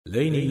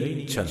レイニ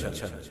ーチャンネル。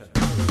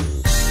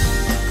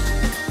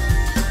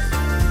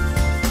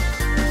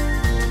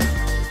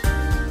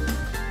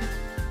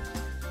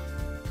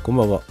こん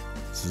ばんは、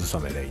鈴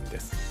雨レインで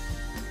す。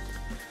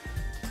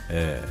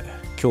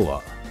今日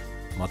は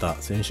また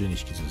先週に引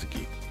き続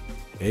き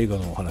映画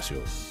のお話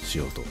をし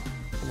ようと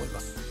思いま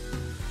す。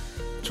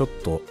ちょっ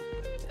と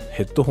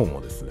ヘッドホン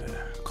をですね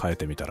変え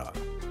てみたら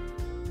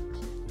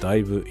だ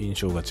いぶ印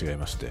象が違い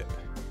まして、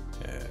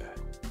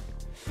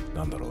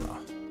なんだろうな、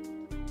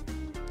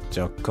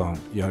若干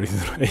やり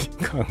づらい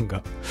感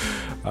が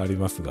あり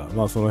ますが、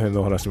まあその辺の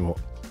お話も、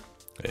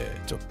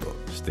ちょっと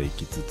してい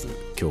きつつ、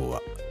今日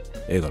は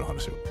映画の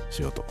話をし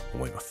ようと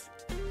思います。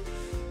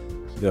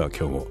では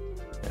今日も、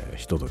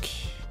ひとと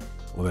き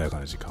穏やか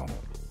な時間を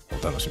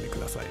お楽しみく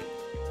ださい。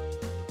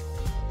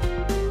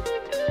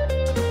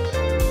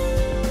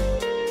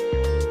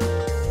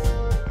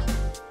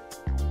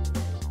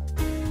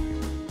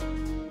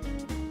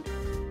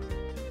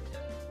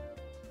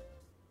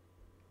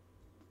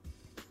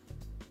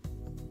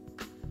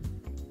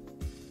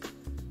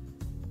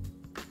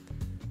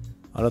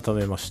改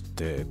めまし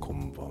てこ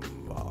んばん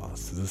は、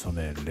鈴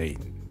雨レイ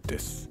ンで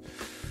す。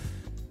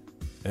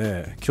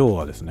今日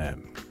はですね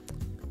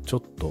ちょ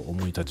っと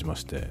思い立ちま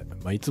して、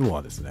いつも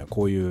はですね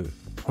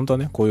本当は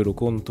ねこういう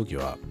録音の時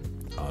は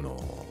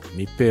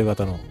密閉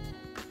型の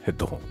ヘッ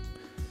ドホ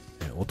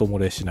ン、音漏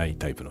れしない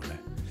タイプのね、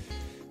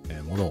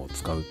ものを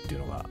使うってい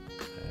うのが、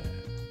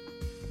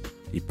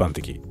一般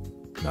的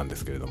なんで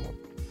すけれども、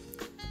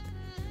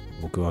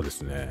僕はで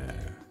すね、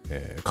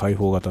開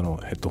放型の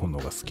ヘッドホンの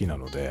方が好きな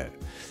ので、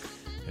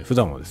普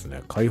段はです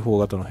ね開放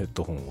型のヘッ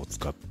ドホンを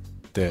使っ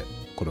て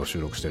これを収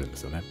録してるんで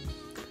すよね。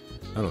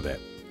なので、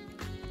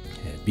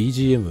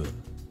BGM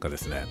がで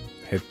すね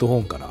ヘッドホ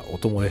ンから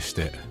音漏れし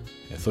て、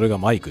それが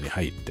マイクに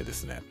入ってで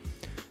すね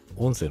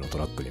音声のト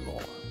ラックに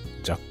も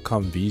若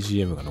干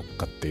BGM が乗っ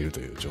かっていると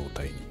いう状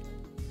態に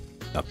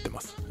なって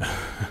ます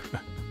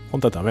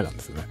本当はダメなんで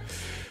すよね。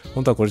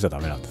本当はこれじゃダ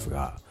メなんです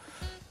が、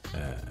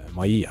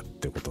まあいいやっ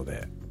てこと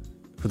で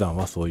普段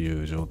はそう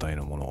いう状態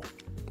のもの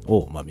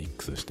を、ミッ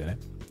クスしてね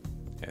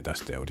出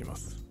しておりま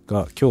す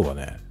が、今日は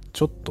ね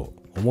ちょっと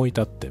思い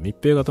立って密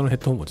閉型のヘッ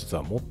ドホンも実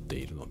は持って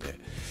いるので、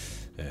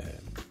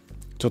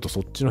ちょっと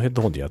そっちのヘッ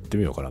ドホンでやって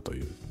みようかなと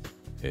いう、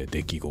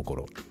出来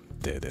心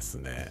でです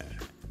ね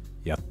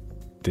やっ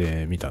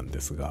てみたん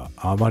ですが、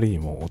あまりに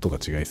も音が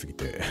違いすぎ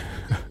て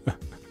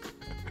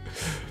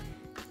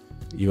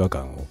違和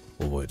感を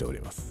覚えてお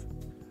ります。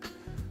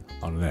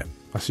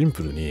シン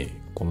プルに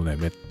このね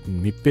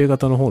密閉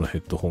型の方のヘ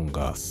ッドホン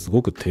がす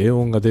ごく低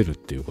音が出るっ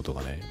ていうこと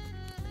がね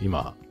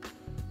今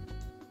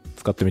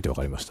使ってみて分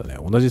かりましたね。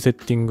同じセッ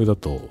ティングだ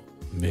と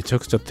めちゃ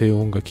くちゃ低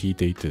音が効い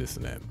ていてです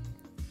ね、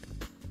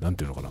なん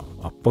ていうのかな、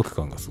圧迫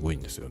感がすごい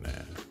んですよね。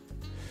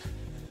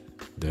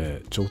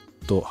でちょっ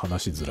と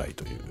話しづらい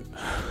という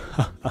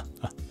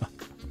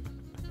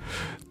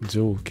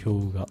状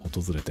況が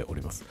訪れてお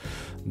ります。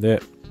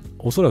で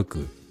おそら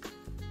く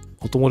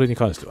音漏れに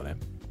関してはね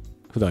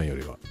普段よ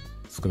りは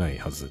少ない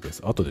はずで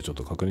す。後でちょっ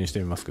と確認して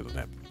みますけど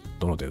ね、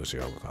どの程度違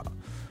うか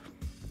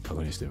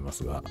確認してみま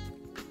すが、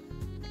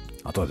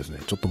あとはですね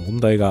ちょっと問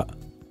題が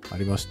あ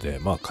りまして、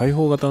開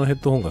放型のヘッ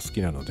ドホンが好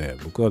きなので、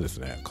僕はです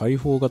ね開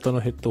放型の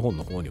ヘッドホン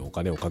の方にお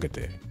金をかけ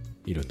て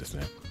いるんです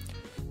ね。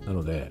な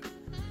ので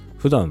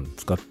普段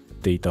使っ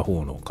ていた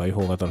方の開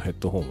放型のヘッ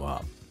ドホン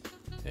は、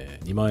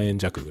2万円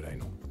弱ぐらい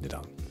の値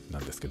段な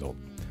んですけど、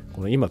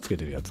この今つけ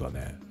てるやつは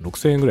ね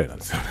6000円ぐらいなん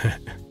ですよ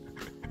ね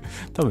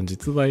多分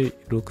実売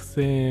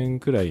6000円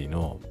くらい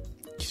の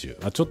機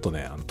種、ちょっと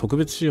ね特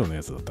別仕様の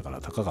やつだったから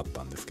高かっ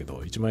たんですけど、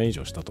1万円以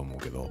上したと思う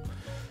けど、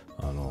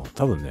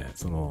多分ね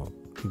その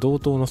同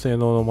等の性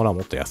能のものは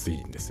もっと安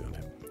いんですよね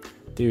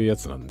っていうや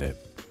つなんで、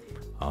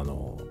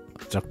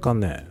若干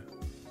ね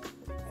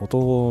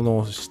音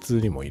の質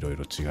にもいろい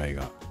ろ違い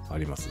があ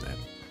りますね。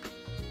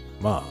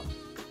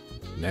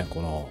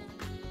この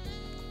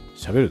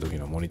喋る時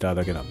のモニター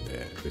だけなん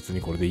で別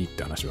にこれでいいっ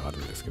て話はある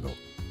んですけど、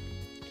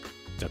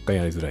若干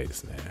やりづらいで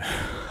すね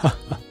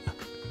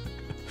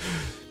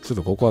ちょっ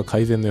とここは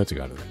改善の余地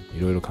があるね。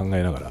いろいろ考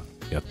えながら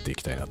やってい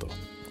きたいなと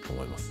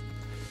思います。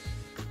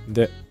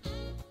で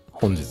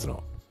本日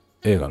の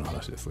映画の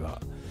話です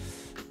が、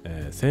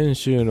先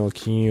週の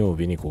金曜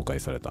日に公開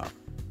された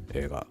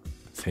映画、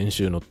先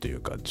週のってい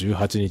うか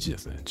18日で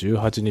すね、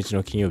18日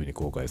の金曜日に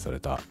公開され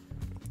た、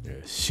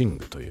シン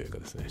グという映画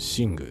ですね。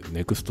シング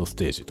ネクストス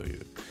テージとい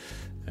う、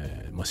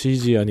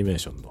CG アニメー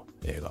ションの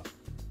映画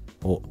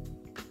を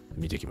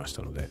見てきまし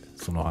たので、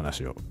その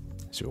話を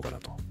しようかな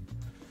と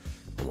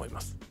思いま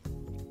す。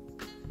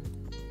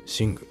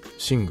シン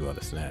グは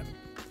ですね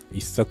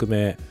一作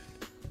目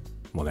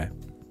もね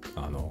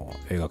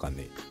映画館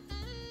に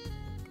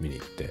見に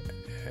行って、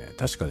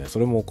確かねそ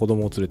れも子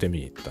供を連れて見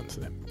に行ったんです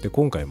ね。で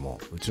今回も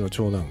うちの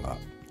長男が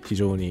非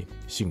常に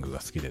シングが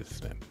好きでで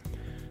すね、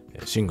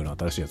シングの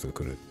新しいやつが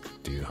来るっ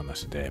ていう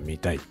話で見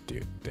たいって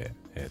言って、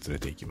連れ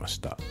て行きまし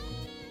た。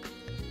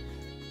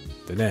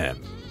でね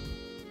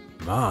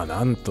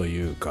なんと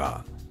いう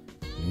か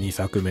2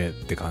作目っ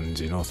て感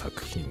じの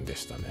作品で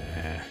した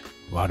ね。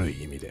悪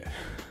い意味で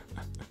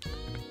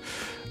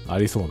あ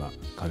りそうな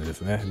感じで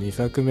すね。2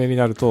作目に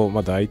なると、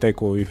まあ大体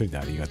こういう風に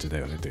なりがちだ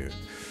よねという、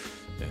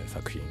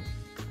作品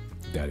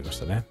でありまし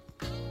たね。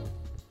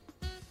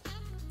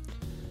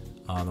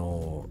ま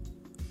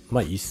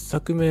あ1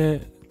作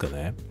目が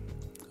ね、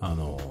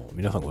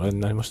皆さんご覧に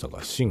なりました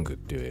か？シングっ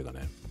ていう映画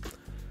ね。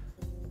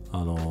ま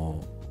あ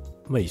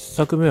1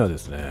作目はで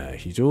すね、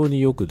非常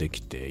によくで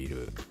きてい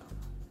る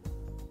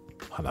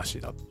話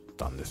だっ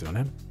たんですよ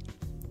ね。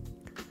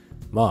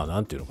まあ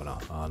なんていうのかな、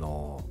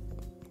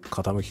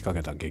傾きか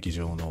けた劇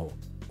場の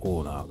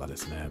オーナーがで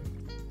すね、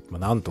まあ、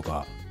なんと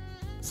か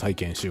再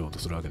建しようと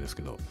するわけです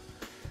けど、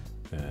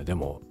で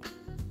も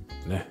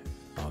ね、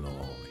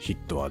ヒッ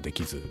トはで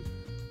きず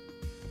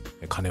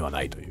金は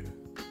ないという、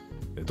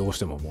どうし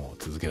てもも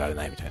う続けられ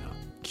ないみたいな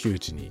窮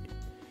地に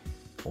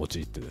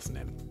陥ってです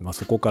ね、まあ、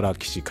そこから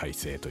起死回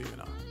生というよう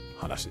な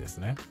話です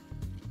ね。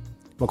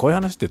まあ、こういう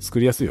話って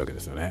作りやすいわけで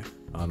すよね。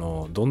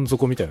どん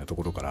底みたいなと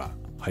ころから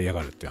這い上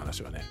がるっていう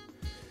話はね、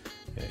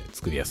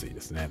作りやすい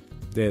ですね。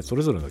で、そ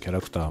れぞれのキャ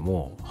ラクター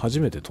も初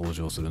めて登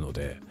場するの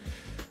で、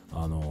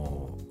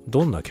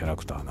どんなキャラ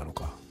クターなの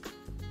か、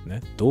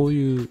ね、どう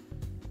いう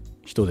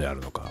人である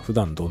のか、普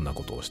段どんな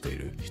ことをしてい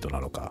る人な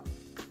のか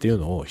っていう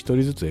のを一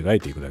人ずつ描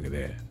いていくだけ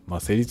で、まあ、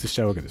成立し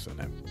ちゃうわけですよ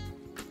ね。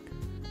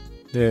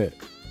で、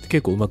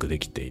結構うまくで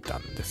きていた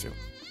んですよ。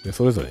で、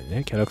それぞれに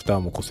ね、キャラクタ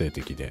ーも個性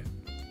的で、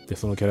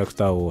そのキャラク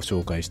ターを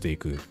紹介してい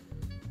く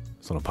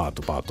そのパー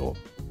ト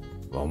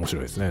は面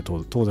白いですね。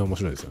当然面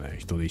白いですよね。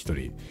一人一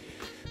人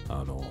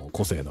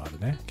個性のある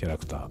ねキャラ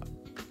クタ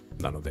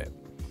ーなので、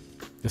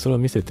それを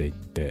見せていっ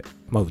て、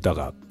まあ歌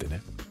があって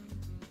ね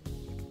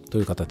と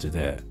いう形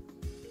で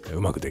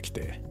うまくでき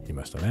てい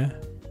ましたね。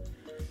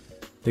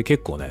で、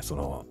結構ね、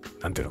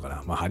なんていうのか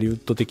な、まあハリウ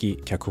ッド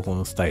的脚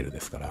本スタイル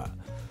ですから、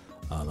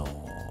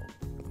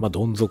まあ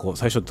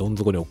最初どん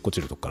底に落っこち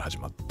るとこから始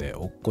まって、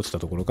落っこちた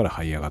ところから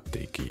這い上がっ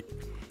ていき、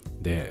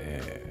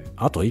で、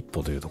あと一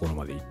歩というところ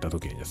まで行った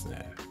時にです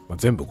ね、まあ、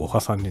全部ご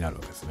破産になる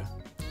わけですね。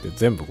で、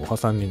全部ご破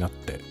産になっ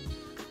て、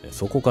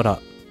そこから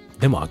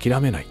でも諦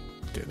めない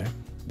っていうね、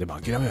でも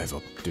諦めないぞ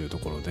っていうと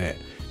ころで、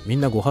み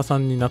んなご破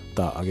産になっ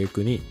た挙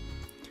句に、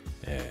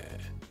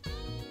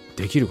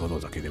できること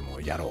だけで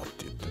もやろうっ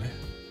て言ってね、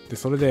で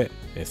それで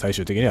最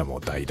終的にはも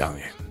う大団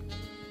円、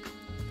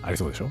あり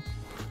そうでしょ？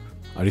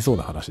ありそう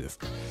な話です。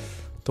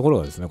ところ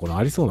がですね、この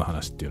ありそうな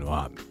話っていうの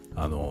は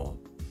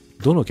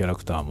どのキャラ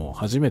クターも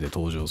初めて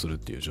登場するっ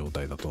ていう状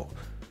態だと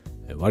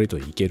割と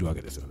いけるわ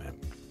けですよね。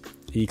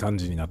いい感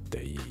じになっ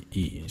てい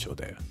い印象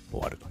で終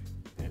わると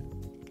いう、ね、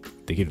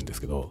できるんで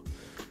すけど、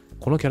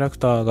このキャラク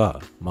ター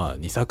がまあ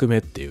2作目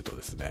っていうと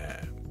ですね、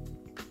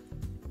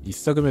1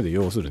作目で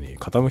要するに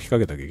傾きか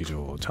けた劇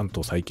場をちゃん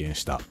と再建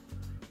したっ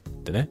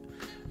てね、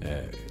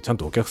ちゃん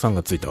とお客さん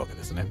がついたわけ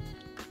ですね。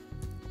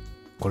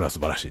これは素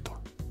晴らしいと。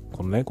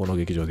この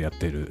劇場でやっ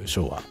ているシ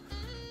ョーは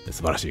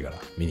素晴らしいから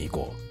見に行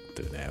こう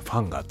というね、フ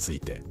ァンがつい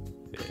て、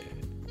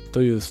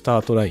というスタ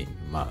ートライン、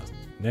ま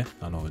あね、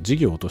事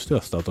業として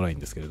はスタートライン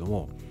ですけれど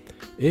も、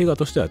映画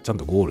としてはちゃん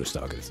とゴールし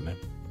たわけですね。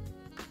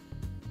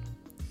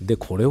で、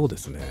これをで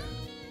すね、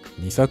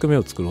2作目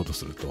を作ろうと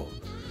すると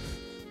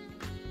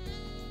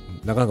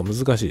なかなか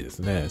難しいです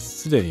ね。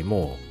すでに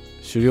も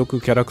う主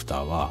力キャラクター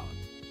は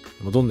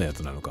どんなや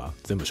つなのか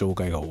全部紹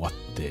介が終わ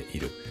ってい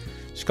る。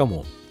しか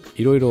も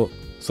いろいろ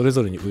それ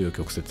ぞれに紆余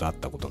曲折あっ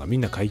たことがみ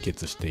んな解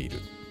決している。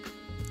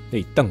で、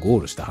一旦ゴ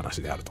ールした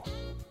話であると。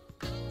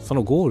そ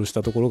のゴールし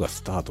たところが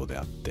スタートで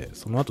あって、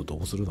その後ど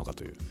うするのか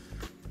という、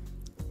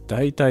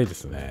大体で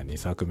すね、2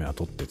作目は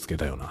取ってつけ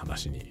たような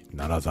話に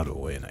ならざる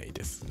を得ない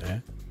です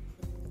ね。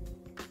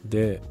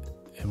で、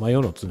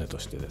世の常と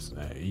してです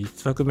ね、1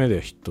作目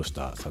でヒットし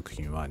た作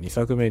品は2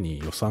作目に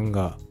予算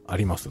があ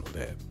りますの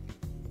で、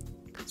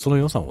その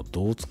予算を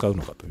どう使う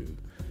のかという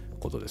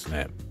ことです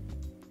ね。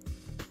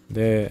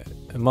で、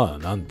まあ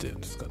なんていう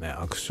んですかね、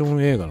アクショ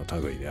ン映画の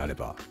類であれ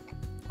ば、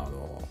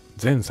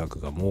前作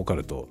が儲か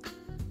ると、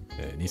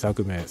2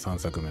作目3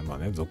作目、まあ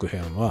ね、続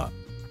編は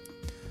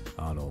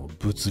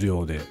物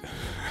量で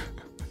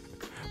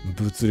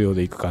物量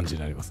でいく感じ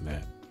になります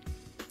ね。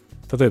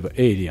例えば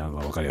エイリアン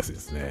は分かりやすいで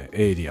すね。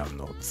エイリアン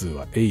の2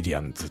はエイリア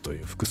ンズと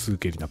いう複数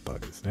形になったわ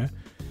けですね。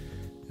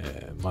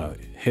まあ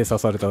閉鎖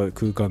された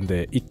空間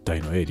で1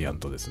体のエイリアン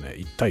とですね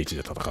1対1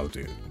で戦うと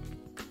いう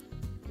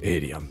エ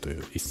イリアンとい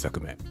う1作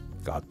目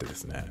があってで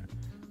すね、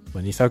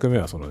2作目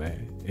はその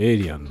ねエイ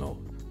リアンの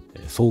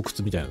巣窟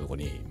みたいなとこ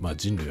ろに、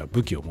人類は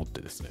武器を持って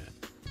ですね、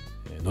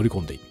乗り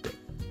込んでいって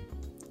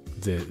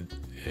で、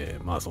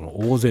その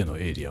大勢の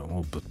エイリアン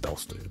をぶっ倒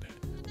すというね、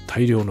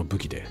大量の武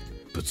器で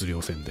物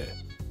量戦で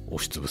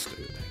押しつぶすと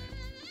いうね、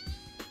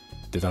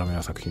デタラメ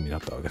な作品にな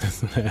ったわけで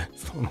すね。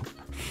その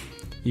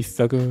一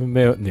作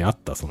目にあっ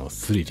たその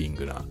スリリン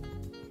グな、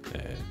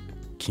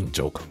緊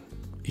張感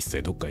一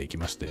切どっかへ行き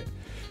まして、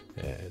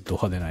ド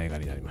派手な映画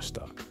になりまし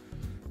た。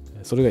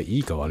それがい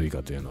いか悪い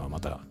かというのはま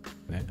た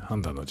ね、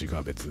判断の軸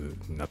は別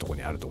なところ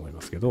にあると思い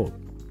ますけど、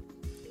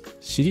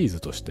シリーズ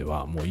として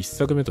はもう1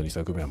作目と2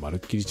作目はまるっ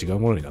きり違う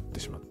ものになって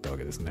しまったわ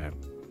けですね。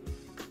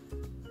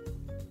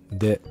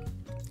で、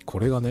こ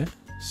れがね、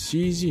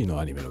CG の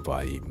アニメの場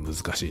合難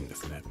しいんで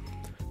すね。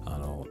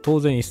当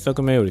然1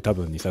作目より多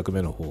分2作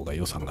目の方が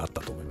予算があっ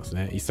たと思います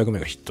ね。1作目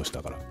がヒットし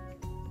たから。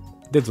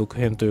で続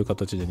編という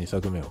形で2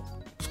作目を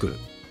作る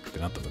って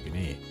なった時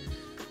に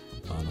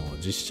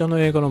実写の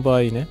映画の場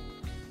合ね、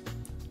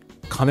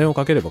金を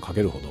かければか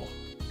けるほど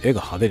絵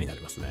が派手にな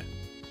りますね。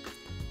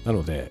な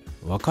ので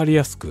分かり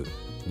やすく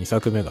2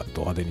作目が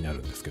ド派手になる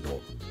んですけど、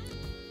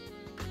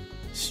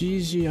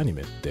 CG アニ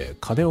メって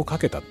金をか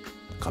けた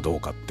かど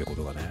うかってこ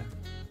とがね、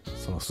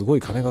そのすご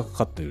い金がか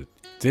かってる、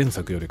前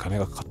作より金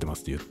がかかってま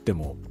すって言って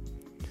も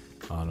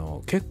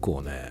結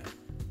構ね、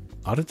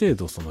ある程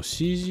度その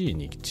CG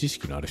に知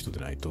識のある人で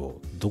ないと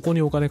どこ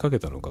にお金かけ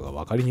たのかが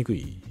分かりにく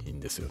いん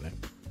ですよね。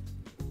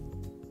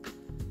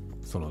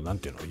そのなん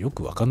ていうの、よ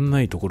く分かん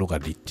ないところが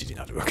リッチに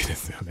なるわけで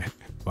すよね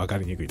分か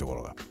りにくいとこ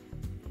ろが。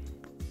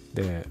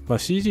で、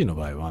CG の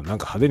場合はなん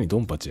か派手にド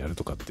ンパチやる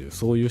とかっていう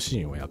そういうシ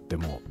ーンをやって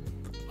も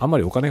あんま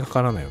りお金か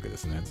からないわけで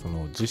すね。そ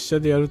の実写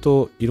でやる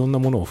といろんな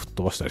ものを吹っ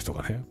飛ばしたりと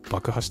かね、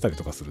爆破したり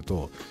とかする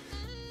と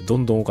ど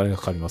んどんお金が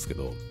かかりますけ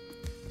ど、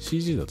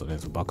 CG だとね、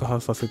爆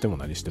破させても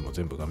何しても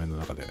全部画面の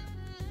中で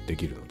で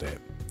きるので、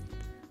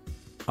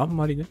あん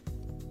まりね、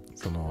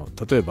その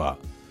例えば、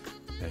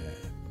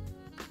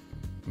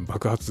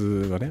爆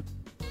発がね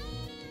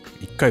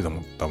1回で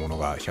持ったもの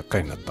が100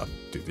回になったって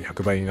言って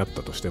100倍になっ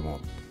たとしても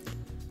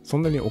そ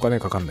んなにお金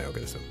かかんないわけ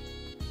ですよ。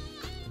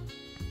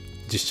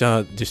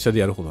実写で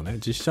やるほどね。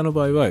実写の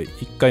場合は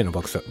1回の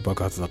爆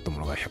発だったも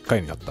のが100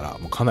回になったら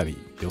もうかなり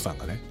予算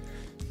がね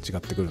違っ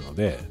てくるの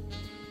で、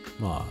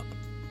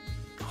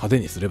派手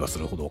にすればす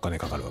るほどお金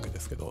かかるわけで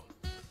すけど、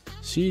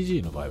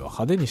 CG の場合は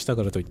派手にした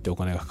からといってお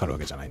金がかかるわ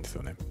けじゃないんです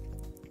よね。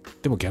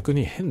でも逆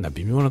に変な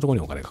微妙なところ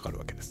にお金かかる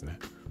わけですね。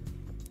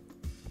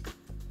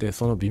で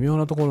その微妙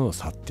なところの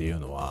差っていう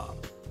のは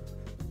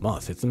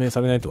説明さ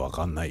れないと分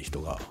かんない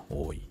人が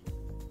多い。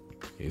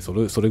そ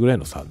れぐらい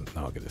の差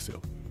なわけですよ。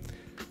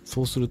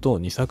そうすると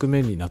2作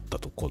目になった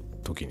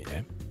時に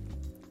ね、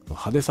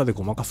派手さで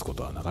ごまかすこ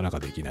とはなかなか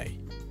できない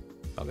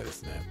わけで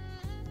すね。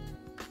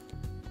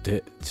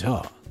でじ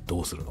ゃあ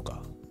どうするの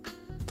か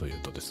という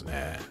とです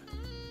ね、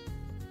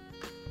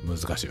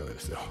難しいわけで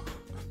すよ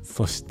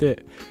そし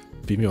て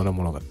微妙な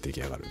ものが出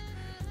来上がる。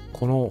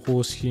この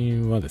方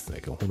式はです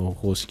ね、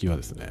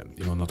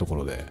いろんなとこ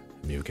ろで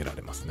見受けら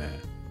れますね。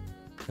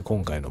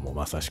今回のも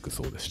まさしく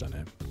そうでした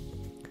ね。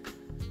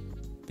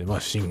で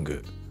シン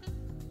グ、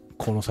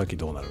この先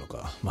どうなるの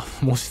か、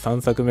もし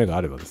3作目が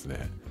あればです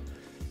ね、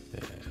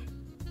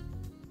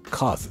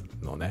カーズ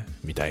のね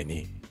みたい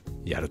に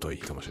やるといい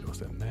かもしれま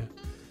せんね。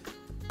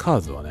カ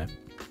ーズ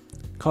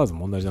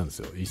も同じなんです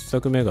よ。1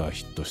作目が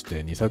ヒットし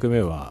て2作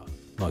目は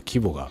規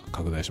模が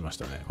拡大しまし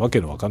たね。わ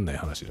けのわかんない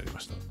話になりま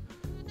した。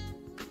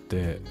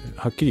で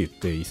はっきり言っ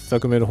て1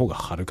作目の方が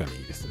はるかに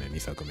いいですね、2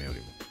作目より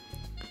も。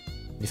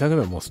2作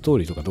目はもうストー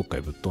リーとかどっか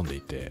にぶっ飛んで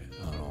いて、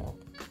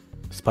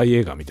スパイ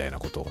映画みたいな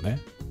ことをね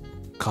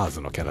カーズ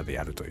のキャラで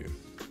やるという、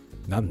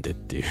なんでっ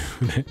ていう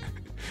ね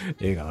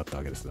映画だった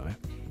わけですよね。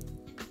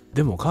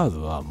でもカーズ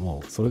は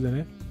もうそれで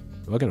ね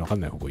わけのわかん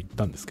ない方向行っ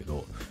たんですけ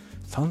ど、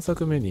3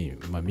作目に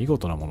見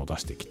事なものを出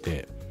してき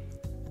て、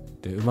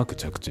でうまく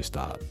着地し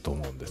たと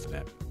思うんです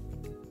ね。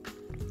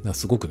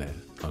すごくね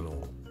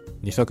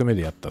2作目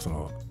でやったそ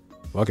の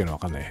わけのわ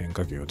かんない変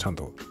化球をちゃん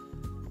と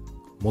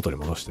元に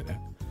戻してね、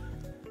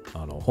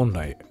本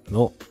来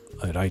の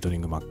ライトニ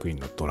ング・マックイーン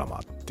のドラマ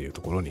っていう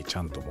ところにち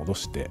ゃんと戻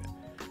して、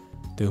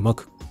でうま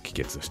く帰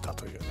結した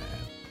というね、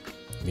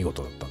見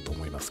事だったと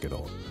思いますけ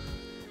ど、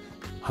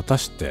果た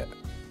して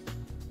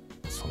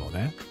その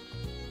ね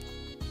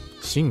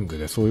シング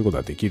でそういうこと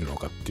ができるの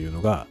かっていう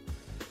のが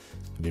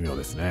微妙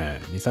ですね。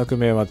2作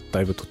目は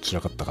だいぶとっち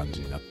らかった感じ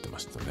になってま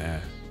した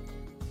ね。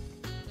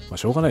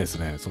しょうがないです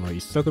ね。その1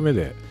作目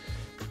で、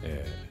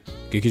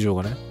劇場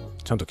がね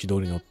ちゃんと軌道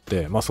に乗っ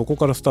て、そこ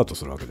からスタート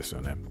するわけです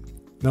よね。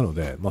なの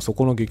で、そ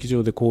この劇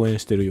場で公演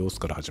してる様子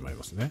から始まり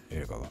ますね、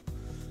映画が。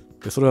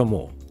でそれは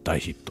もう大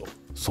ヒット、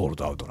ソール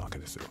ドアウトなわけ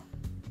ですよ。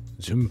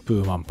順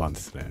風満帆で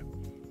すね。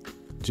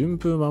順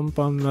風満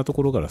帆なと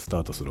ころからス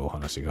タートするお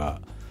話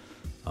が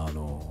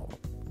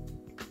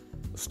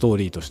ストー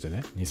リーとして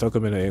ね2作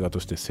目の映画と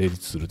して成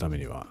立するため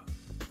には、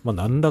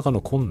何らか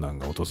の困難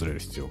が訪れる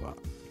必要が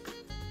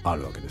あ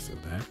るわけですよ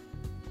ね。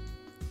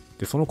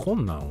でその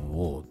困難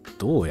を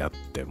どうやっ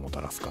てもた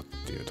らすかっ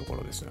ていうとこ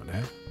ろですよ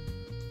ね。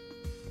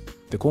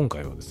で今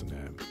回はですね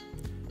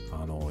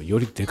よ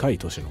りでかい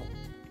都市の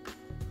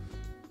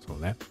その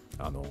ね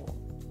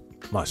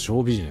ショ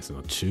ービジネス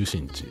の中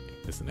心地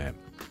ですね。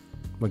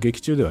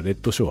劇中ではレッ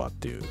ドショアっ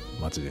ていう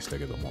街でした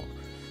けど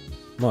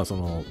も、そ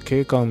の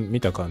景観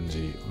見た感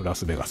じラ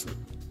スベガス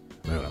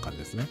のような感じ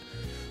ですね。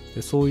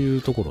でそうい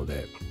うところ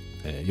で、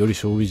より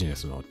ショービジネ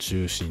スの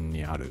中心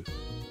にある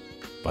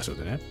場所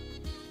でね、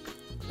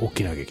大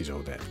きな劇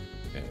場で、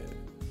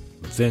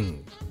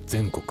全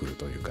国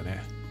というか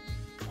ね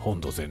本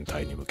土全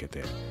体に向け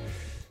て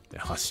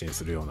発信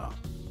するような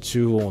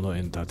中央の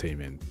エンターテイン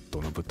メン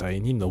トの舞台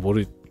に登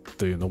り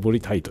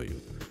たいとい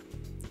う、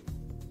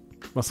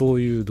そ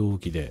ういう動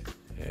機で、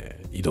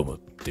挑むっ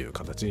ていう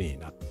形に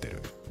なって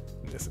る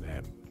んです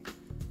ね。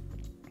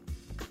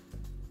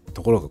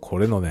ところがこ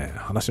れのね、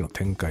話の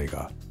展開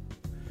が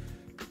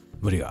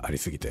無理があり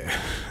すぎて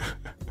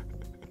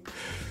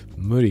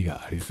無理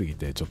がありすぎ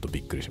てちょっとび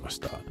っくりしまし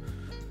た。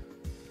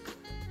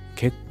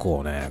結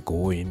構ね、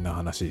強引な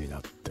話にな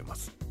ってま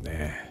す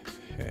ね。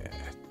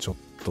ちょっ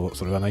と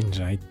それはないん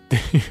じゃないって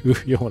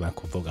いうような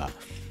ことが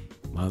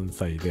満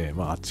載で、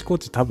あちこ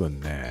ち多分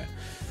ね、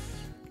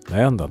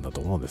悩んだんだと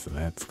思うんです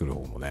ね。作る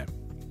方もね。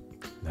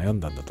悩ん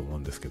だんだと思う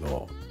んですけ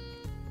ど、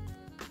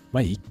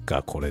いっ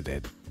か、これで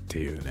って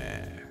いう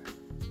ね、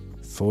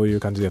そういう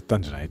感じでやった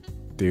んじゃないっ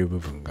ていう部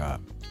分が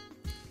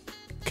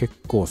結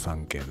構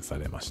散見さ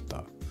れまし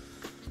た。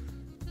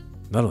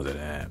なので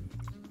ね、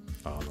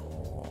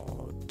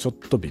ちょっ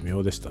と微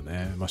妙でした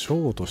ね。シ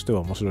ョーとして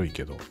は面白い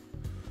けど、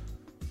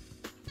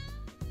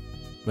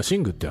シ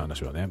ングっていう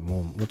話はね、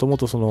もとも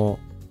とその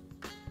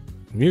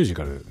ミュージ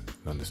カル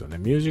なんですよね。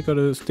ミュージカ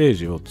ルステー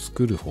ジを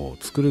作る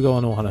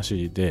側のお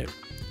話で、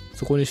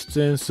そこに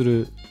出演す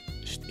る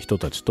人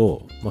たち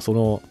と、そ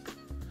の、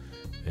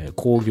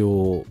興行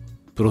を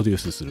プロデュー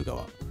スする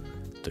側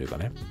というか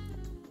ね。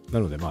な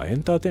のでエ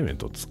ンターテインメン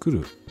トを作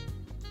る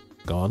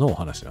側のお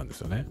話なんで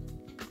すよね。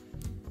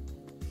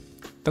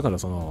だから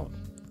その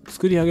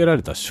作り上げら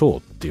れたショー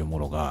っていうも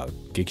のが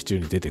劇中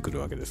に出てくる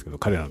わけですけど、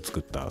彼らの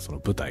作ったそ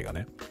の舞台が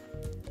ね、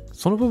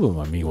その部分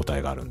は見応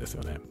えがあるんです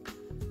よね。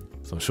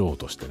そのショー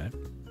としてね。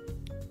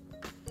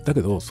だ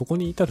けどそこ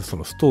に至るそ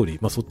のストーリ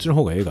ー、そっちの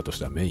方が映画とし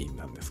てはメイン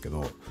なんですけ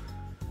ど、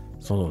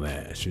その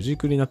ね、主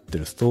軸になって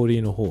るストーリ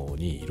ーの方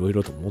にいろい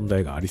ろと問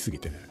題がありすぎ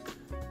てね、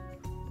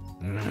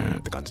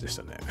って感じでし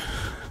たね。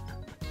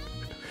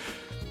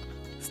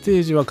ス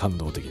テージは感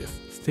動的です。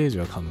ステージ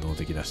は感動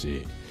的だ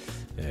し、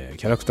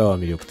キャラクターは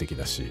魅力的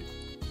だし、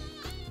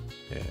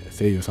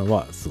声優さん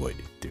はすごいっ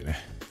ていうね、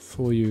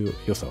そういう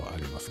良さはあ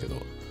りますけど、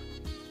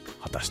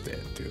果たしてっ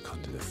ていう感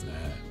じですね。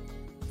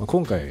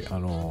今回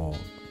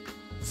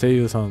声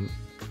優さん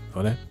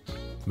はね、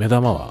目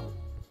玉は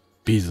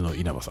ビーズの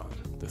稲葉さ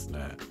んですね。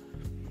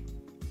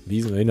ビ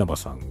ーズの稲葉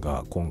さん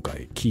が今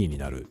回キーに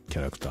なるキ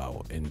ャラクター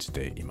を演じ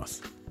ていま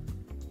す。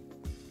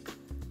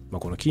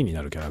このキーに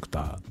なるキャラク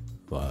タ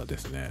ーはで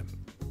すね、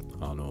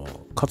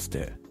かつ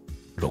て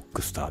ロッ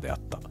クスターであっ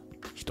た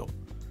人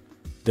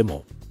で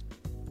も、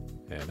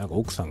なんか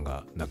奥さん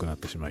が亡くなっ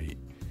てしまい、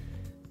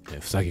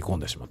塞ぎ込ん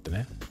でしまって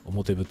ね、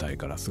表舞台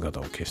から姿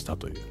を消した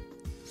という、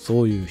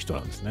そういう人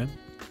なんですね。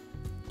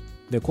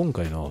で、今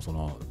回のそ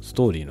のス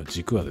トーリーの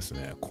軸はです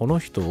ね、この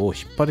人を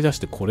引っ張り出し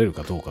てこれる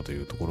かどうかとい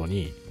うところ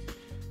に、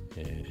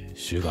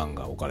主眼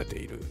が置かれて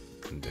いる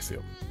んです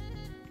よ。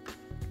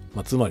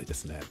つまりで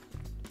すね、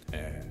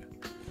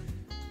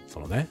そ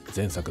のね、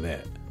前作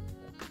で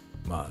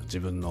自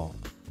分の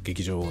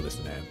劇場をで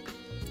すね、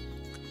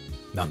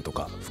なんと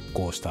か復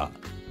興した、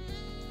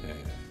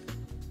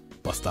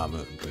バスターム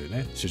ーンという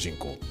ね、主人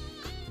公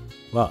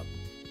は、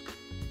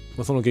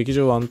その劇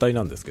場は安泰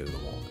なんですけれど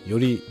も、よ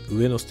り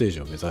上のステー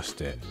ジを目指し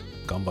て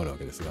頑張るわ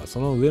けですが、そ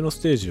の上のス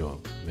テージを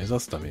目指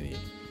すために、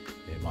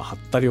は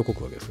ったりをこ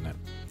くわけですね。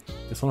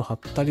で、そのはっ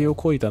たりを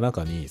こいた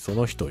中にそ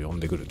の人を呼ん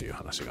でくるという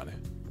話がね、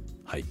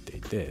入って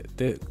いて、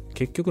で、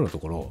結局のと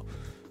ころ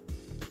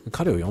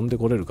彼を呼んで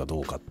これるかど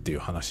うかっていう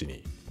話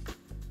に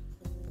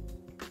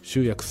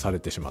集約さ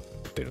れてしまっ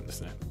てるんで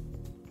すね。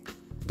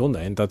どん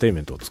なエンターテイン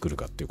メントを作る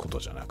かっていうこと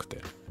じゃなく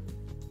て、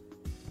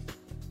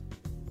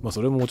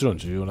それももちろん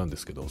重要なんで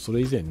すけど、そ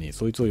れ以前に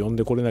そいつを呼ん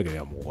でこれなけれ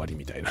ばもう終わり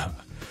みたいな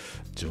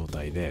状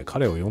態で、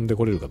彼を呼んで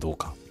これるかどう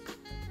か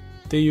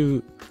ってい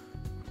う、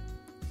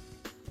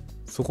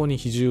そこに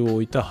比重を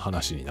置いた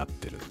話になっ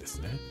てるんで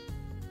すね。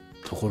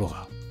ところ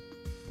が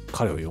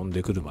彼を呼ん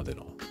でくるまで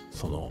の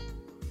その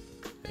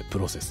プ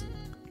ロセス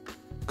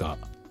が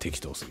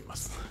適当すぎま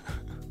す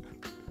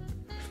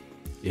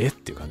っ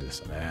ていう感じで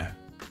したね。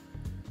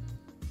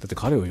だって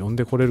彼を呼ん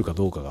でこれるか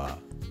どうかが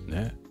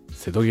ね、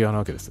瀬戸際な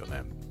わけですよ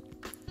ね。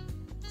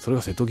それ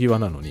が瀬戸際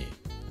なのに、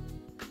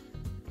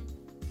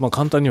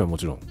簡単にはも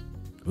ちろ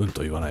ん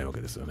と言わないわ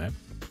けですよね。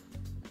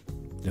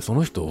で、そ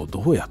の人を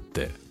どうやっ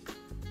て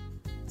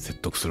説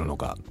得するの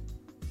か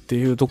って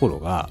いうところ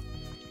が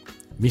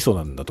ミソ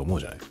なんだと思う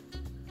じゃない、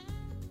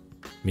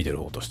見てる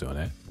方としては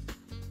ね。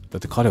だっ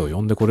て彼を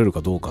呼んでこれる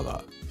かどうか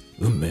が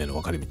運命の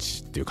分かれ道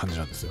っていう感じ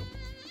なんですよ。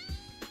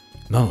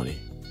なのに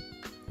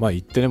言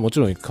ってね、もち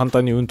ろん簡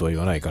単にとは言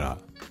わないから、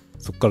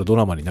そこからド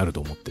ラマになると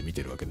思って見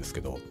てるわけです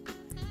けど、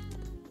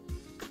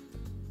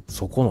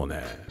そこの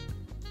ね、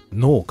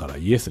ノーから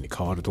イエスに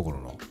変わるとこ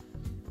ろの、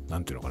な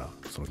んていうのかな、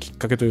そのきっ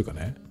かけというか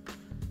ね、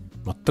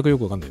全くよ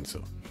くわかんないんです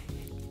よ。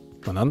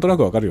なんとな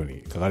くわかるよう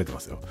に書かれてま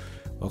すよ。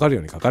わかる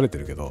ように書かれて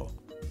るけど、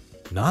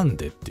なん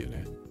でっていう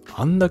ね、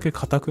あんだけ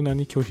堅くな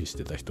に拒否し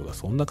てた人が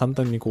そんな簡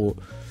単に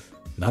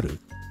なるっ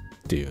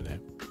ていう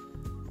ね、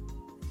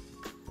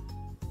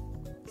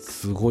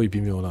すごい微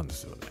妙なんで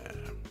すよ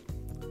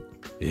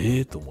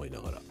ね。と思い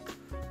ながら。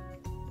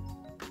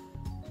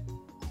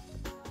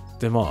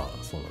で、そ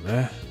の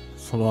ね、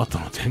その後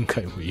の展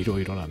開もいろ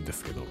いろなんで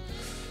すけど、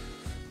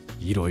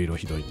いろいろ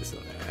ひどいんです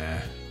よね。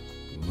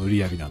無理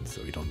やりなんです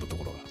よ、いろんなと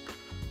ころが。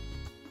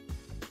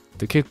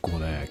で、結構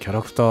ね、キャ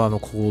ラクターの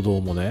行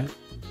動もね、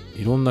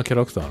いろんなキャ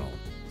ラクターの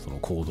その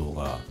行動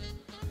がっ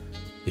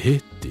て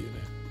いうね、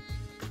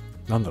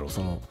なんだろう、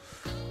その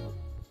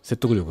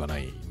説得力がな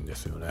いんで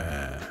すよね。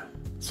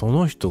そ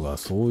の人が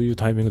そういう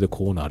タイミングで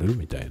こうなる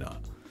みたいな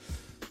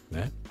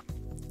ね。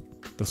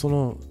そ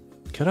の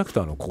キャラク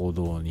ターの行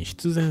動に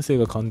必然性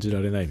が感じ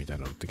られないみたい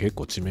なのって結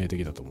構致命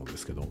的だと思うんで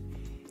すけど、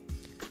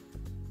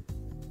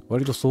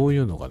割とそうい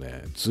うのが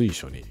ね随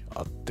所に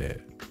あっ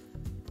て、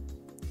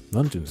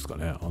なんていうんですか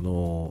ね、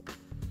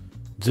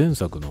前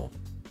作の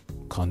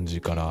感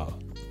じから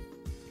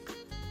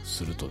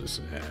するとです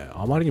ね、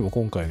あまりにも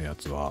今回のや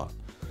つは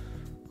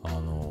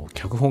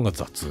脚本が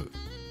雑っ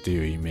て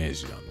いうイメー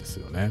ジなんです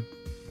よね。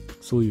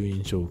そういう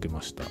印象を受け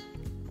ました。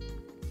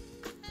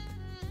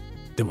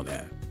でも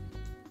ね、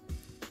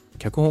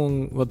脚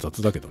本は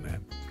雑だけど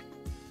ね、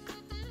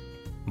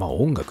まあ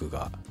音楽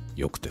が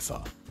良くて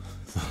さ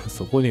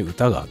そこに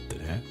歌があって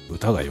ね、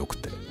歌が良く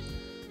て、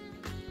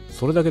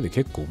それだけで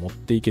結構持っ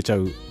ていけちゃ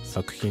う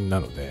作品な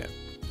ので、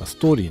ス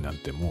トーリーなん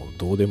てもう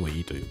どうでも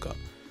いいというか、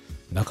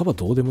半ば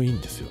どうでもいいん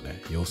ですよ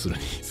ね。要する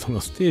にそ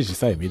のステージ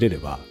さえ見れれ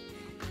ば、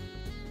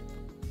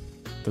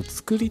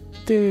作り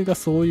手が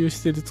そういう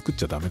姿勢で作っ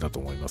ちゃダメだと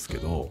思いますけ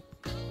ど、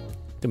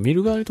でも見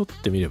る側にとっ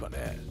てみれば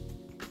ね、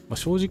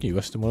正直言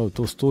わせてもらう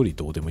とストーリー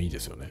どうでもいいで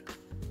すよね。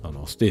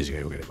ステージが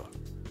良ければ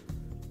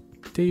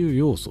っていう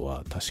要素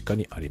は確か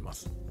にありま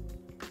す。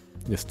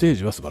でステー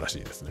ジは素晴らし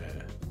いですね。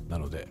な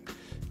ので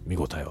見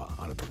応えは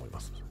あると思いま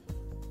す。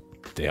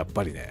でやっ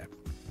ぱりね、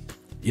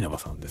稲葉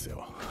さんです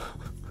よ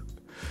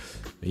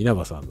稲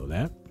葉さんの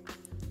ね、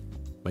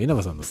稲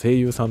葉さんの声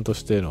優さんと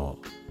しての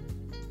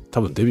多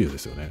分デビューで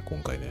すよね。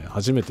今回ね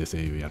初めて声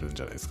優やるん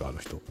じゃないですか、あの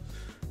人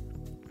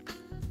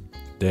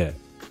で。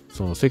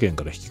その世間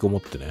から引きこも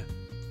ってね、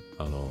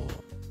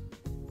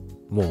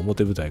もう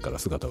表舞台から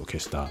姿を消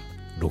した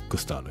ロック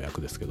スターの役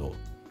ですけど、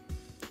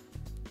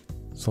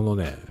その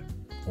ね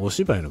お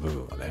芝居の部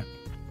分はね、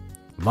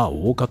まあ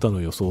大方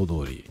の予想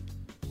通り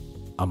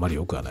あんまり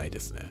良くはないで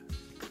すね。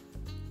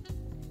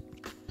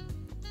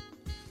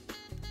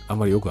あん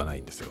まり良くはな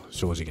いんですよ、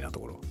正直なと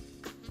ころ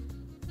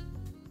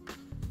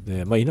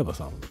で。稲葉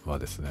さんは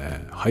です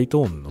ねハイ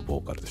トーンのボ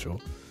ーカルでしょ。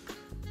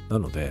な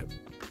ので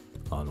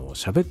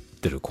喋っ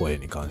てる声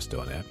に関して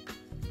はね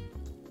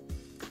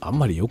あん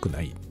まり良く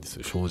ないんです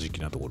よ、正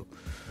直なところ。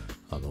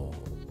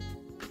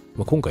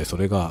今回そ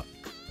れが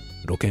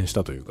露見し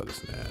たというかで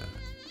すね、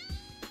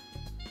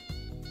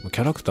キ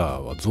ャラクター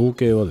は造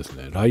形はです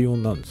ねライオ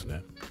ンなんです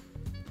ね。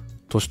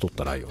年取っ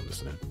たライオンで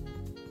すね。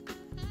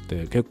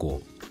で結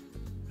構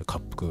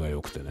滑腹が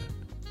良くてね、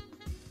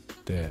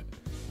で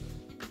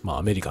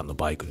アメリカンの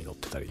バイクに乗っ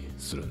てたり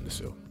するんで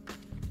すよ。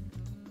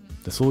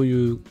でそう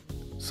いう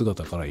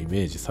姿からイ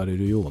メージされ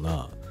るよう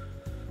な、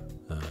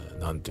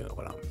なんていうの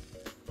かな、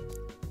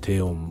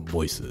低音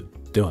ボイス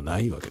ではな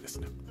いわけです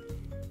ね。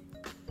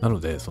なの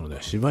でそのね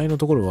芝居の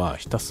ところは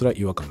ひたすら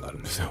違和感がある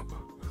んですよ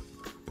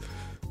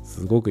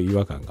すごく違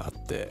和感があ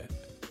って、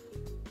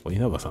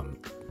稲葉さん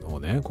を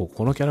ねこ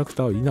のキャラク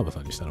ターを稲葉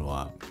さんにしたの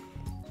は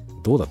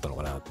どうだったの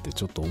かなって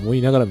ちょっと思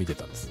いながら見て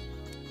たんです。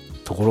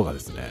ところがで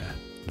すね、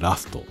ラ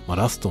ス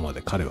トま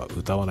で彼は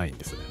歌わないん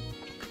ですね。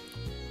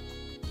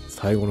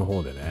最後の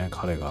方でね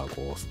彼が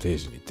こうステー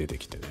ジに出て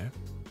きてね、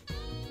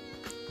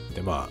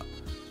で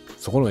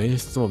そこの演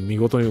出も見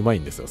事にうまい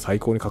んですよ。最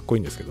高にかっこい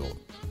いんですけど、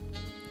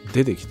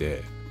出てき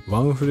てワ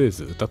ンフレー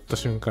ズ歌った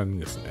瞬間に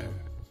ですね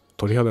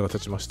鳥肌が立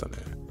ちましたね。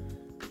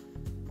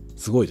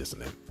すごいです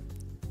ね。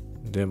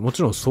でも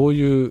ちろんそう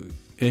いう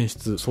演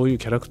出、そういう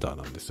キャラクター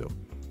なんですよ。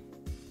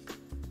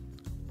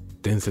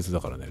伝説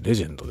だからね、レ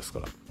ジェンドですか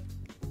ら。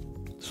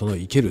その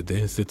生ける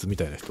伝説み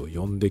たいな人を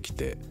呼んでき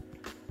て、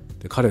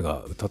で彼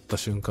が歌った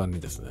瞬間に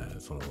ですね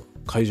その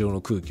会場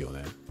の空気を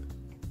ね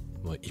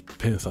一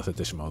変させ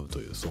てしまうと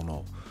いう、そ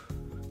の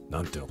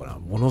なんていうのかな、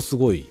ものす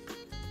ごい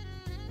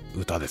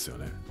歌ですよ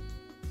ね。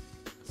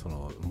そ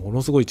のも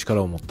のすごい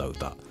力を持った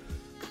歌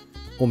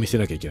を見せ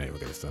なきゃいけないわ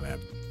けですよね。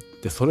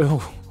でそれを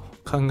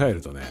考え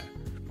るとね、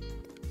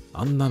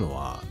あんなの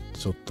は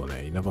ちょっと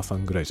ね稲葉さ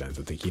んぐらいじゃない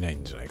とできない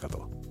んじゃないか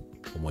と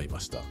思いま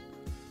した。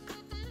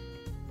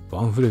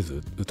ワンフレー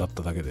ズ歌っ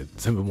ただけで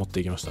全部持って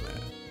いきましたね。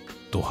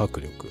ド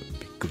迫力、び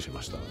っくりし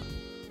ました。も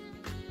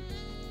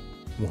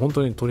う本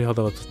当に鳥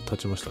肌が立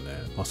ちましたね。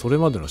それ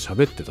までの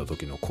喋ってた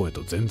時の声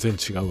と全然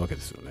違うわけ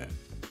ですよね。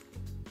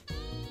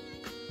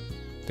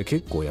で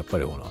結構やっぱ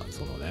り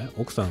そのね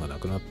奥さんが亡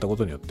くなったこ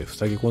とによって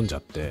塞ぎ込んじゃ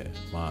って、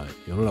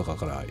世の中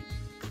から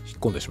引っ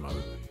込んでしまう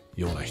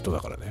ような人だ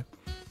からね、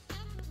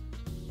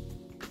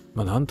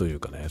なんとい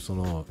うかね、そ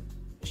の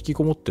引き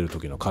こもってる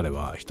時の彼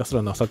はひたす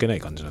ら情けない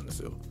感じなんで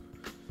すよ。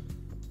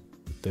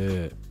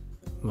で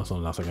そ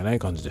の情けない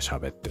感じで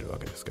喋ってるわ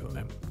けですけど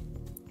ね、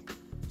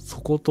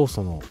そこと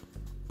その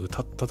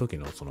歌った時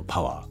のその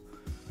パワ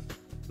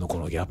ーのこ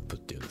のギャップっ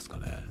ていうんですか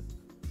ね、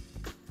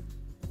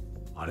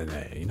あれ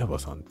ね、稲葉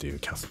さんっていう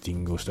キャスティ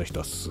ングをした人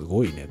はす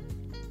ごいね、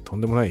と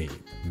んでもない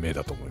目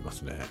だと思いま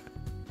すね。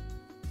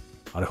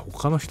あれ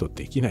他の人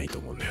できないと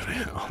思うんだよ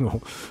ね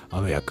あ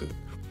の役。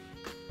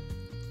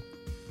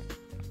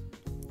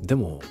で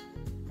も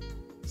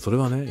それ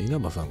はね稲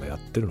葉さんがやっ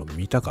てるのを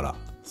見たから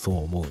そ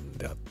う思うん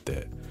であっ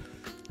て、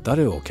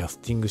誰をキャス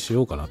ティングし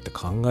ようかなって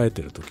考えて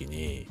る時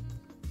に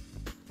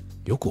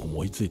よく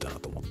思いついたな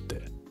と思っ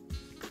て、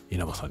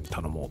稲葉さんに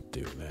頼もうって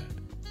いうね。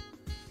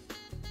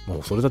も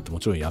うそれだっても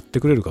ちろんやっ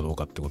てくれるかどう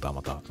かってことは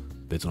また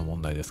別の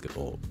問題ですけ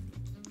ど、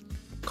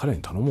彼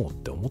に頼もうっ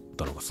て思っ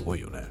たのがすご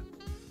いよね。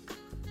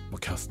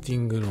キャスティ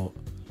ングの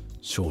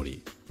勝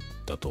利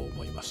だと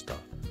思いました。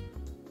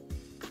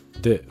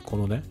で、こ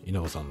のね、稲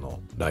葉さん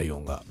のライオ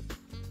ンが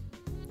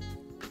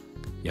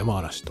山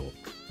嵐と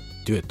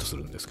デュエットす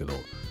るんですけど、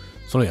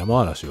その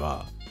山嵐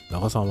は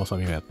長澤まさ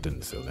みがやってるん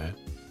ですよね。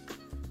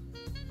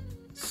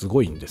す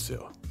ごいんです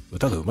よ。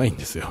歌がうまいん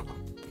ですよ。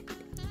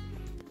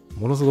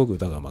ものすごく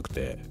歌がうまく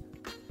て、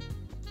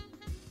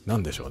な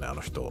んでしょうね、あ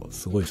の人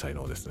すごい才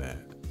能です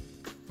ね。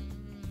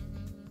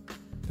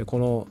で、こ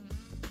の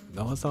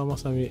長澤ま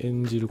さみ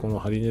演じるこの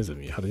ハリネズ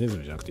ミじ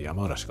ゃなくて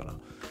山嵐かな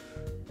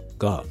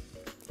が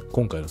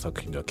今回の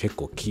作品では結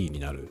構キー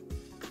になる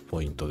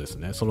ポイントです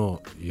ね。そ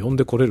の呼ん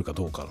でこれるか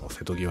どうかの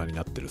瀬戸際に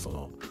なってるそ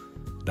の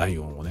ライ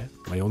オンをね、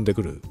呼んで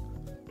くる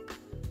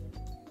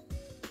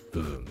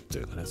部分と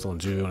いうかね、その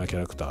重要なキャ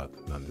ラクタ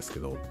ーなんですけ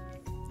ど、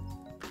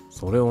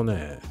それを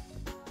ね、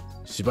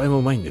芝居も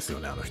うまいんですよ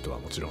ね、あの人は。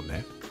もちろん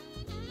ね、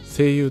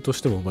声優と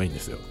してもうまいんで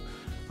すよ。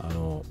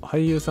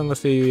俳優さんが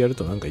声優やる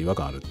となんか違和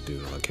感あるってい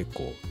うのが結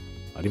構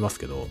あります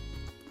けど、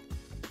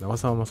長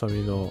澤まさ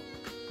みの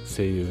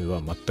声優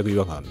は全く違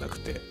和感なく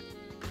て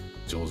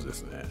上手で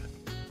すね。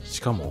し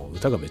かも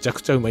歌がめちゃ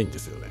くちゃうまいんで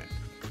すよね。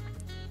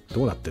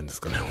どうなってんで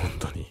すかね、本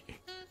当に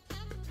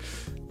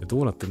ど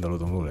うなってんだろう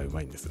と思うぐらいう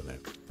まいんですよね。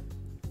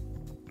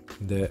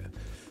で、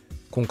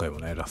今回も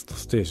ね、ラスト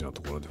ステージの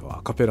ところでは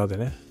アカペラで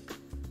ね、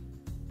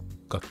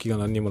楽器が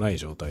何にもない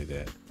状態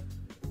で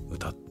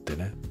歌って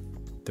ね、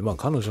で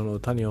彼女の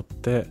歌によっ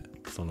て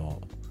そ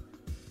の、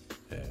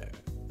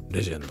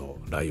レジェンド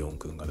ライオン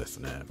くんがです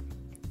ね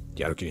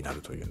やる気にな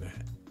るというね、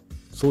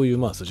そうい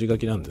う筋書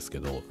きなんですけ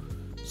ど、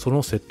そ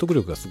の説得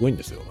力がすごいん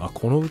ですよ。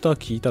この歌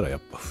聴いたらやっ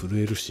ぱ震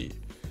えるし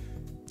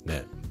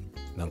ね、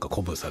なんか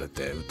鼓舞され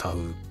て歌う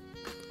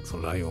そ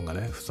のライオンが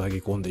ね、塞ぎ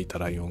込んでいた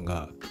ライオン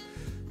が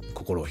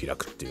心を開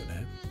くっていう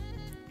ね、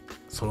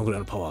そのぐらい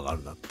のパワーがあ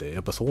るなって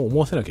やっぱそう思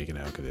わせなきゃいけ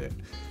ないわけで、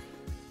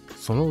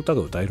その歌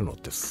が歌えるのっ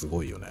てす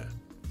ごいよね。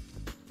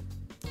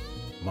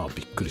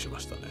びっくりしま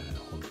したね、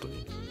本当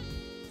に。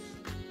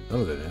な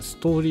のでね、ス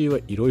トーリーは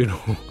いろい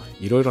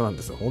ろなん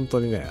ですよ。本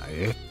当にね、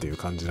っていう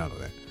感じな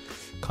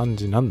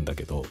んだ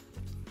けど、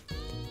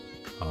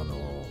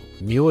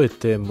見終え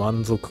て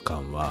満足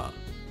感は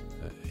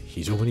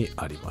非常に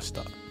ありまし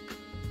た。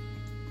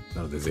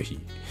なのでぜひ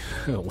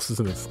おす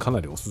すめです。かな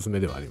りおすすめ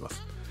ではありま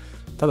す。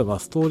ただ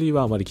ストーリー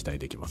はあまり期待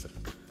できません。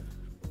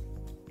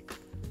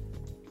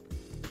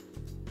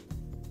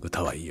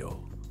歌はいいよ。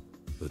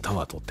歌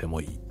はとて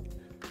もいい。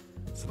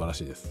素晴ら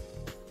しいです。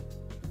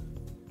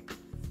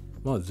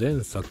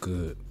前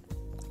作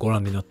ご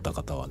覧になった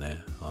方は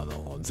ね、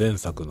前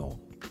作の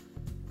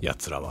や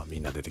つらはみ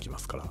んな出てきま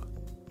すから、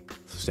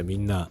そしてみ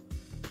んな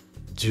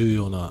重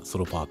要なソ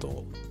ロパート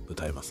を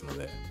歌いますの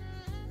で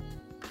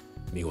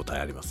見応え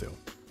ありますよ。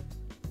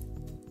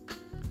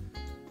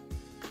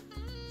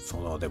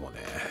でもね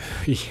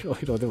いろ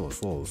いろ、でも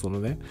その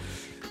ね、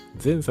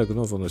前作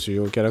のその主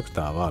要キャラク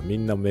ターはみ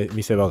んな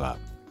見せ場が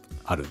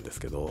あるんです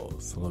けど、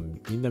その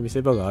みんな見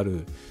せ場があ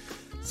る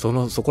そ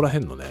こら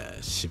辺のね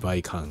芝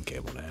居関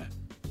係もね、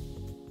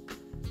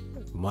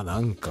な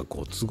んか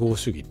ご都合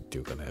主義って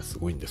いうかね、す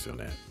ごいんですよ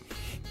ね。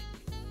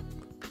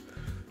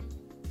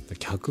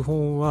脚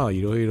本は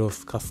いろいろ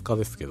スカスカ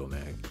ですけど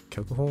ね、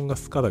脚本が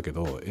スカだけ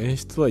ど演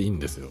出はいいん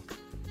ですよ。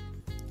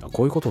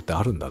こういうことって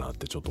あるんだなっ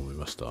てちょっと思い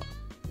ました。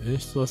演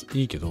出は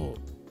いいけど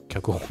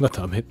脚本が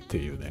ダメって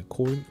いうね、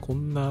こ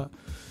んな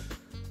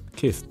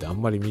ケースってあ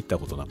んまり見た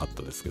ことなかっ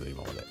たですけど、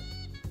今まで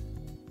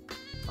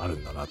ある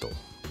んだなと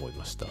思い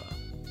ました。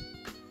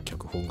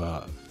脚本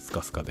がス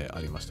カスカで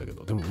ありましたけ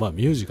ど、でも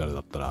ミュージカルだ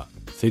ったら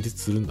成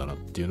立するんだなっ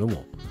ていうの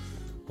も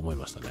思い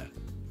ましたね。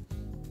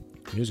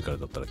ミュージカル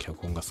だったら脚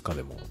本がスカ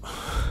でも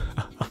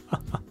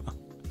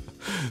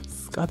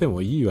スカで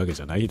もいいわけ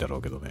じゃないだろ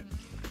うけどね、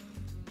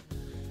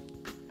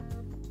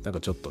なんか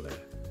ちょっとね、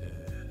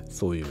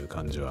そういう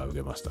感じは受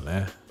けました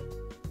ね。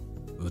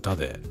歌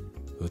で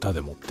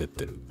持ってっ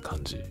てる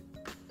感じ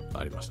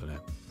ありましたね。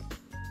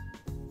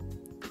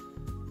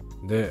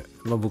で、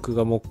僕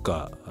が目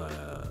下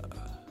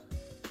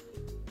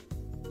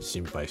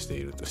心配してい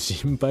る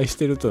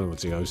というのも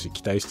違うし、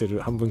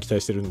半分期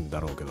待してるんだ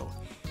ろうけど、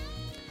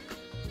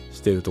し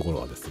ているところ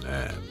はです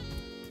ね、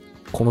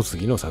この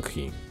次の作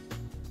品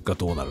が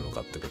どうなるのか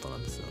ってことな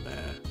んですよね。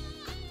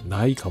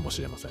ないかもし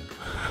れませんも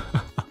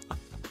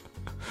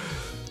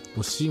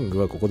うシング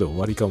はここで終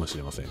わりかもし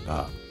れません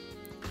が、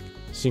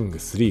シング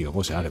3が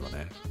もしあれ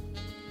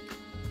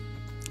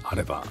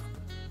ば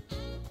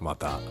ま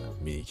た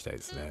見に行きたいで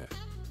すね。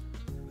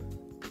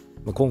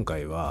今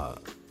回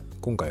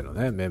の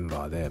ねメン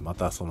バーでま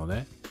たその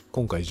ね、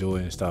今回上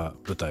演した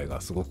舞台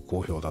がすごく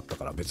好評だった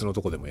から別の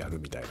とこでもやる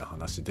みたいな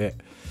話で、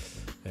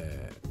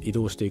移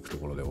動していくと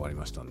ころで終わり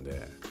ましたん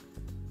で、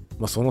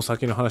その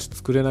先の話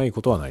作れない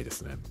ことはないで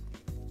すね。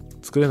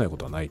作れないこ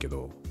とはないけ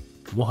ど、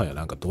もはや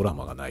なんかドラ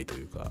マがないと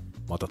いうか、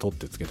また撮っ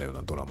てつけたよう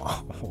なドラ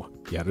マを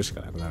やるし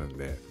かなくなるん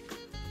で、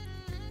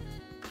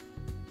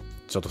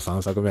ちょっと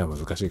3作目は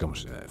難しいかも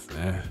しれないです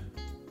ね。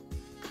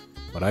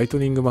ライト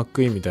ニング・マッ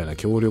クイーンみたいな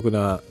強力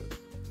な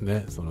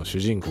ね、その主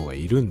人公が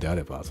いるんであ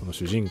れば、その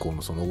主人公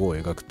のその後を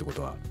描くってこ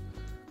とは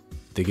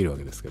できるわ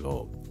けですけ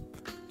ど、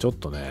ちょっ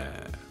とね、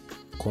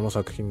この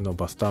作品の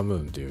バスターム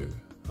ーンという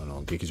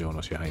劇場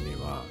の支配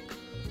人は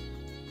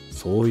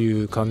そう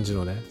いう感じ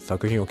のね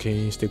作品を牽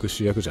引していく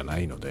主役じゃな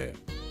いので、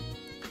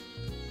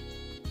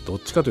どっ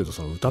ちかというと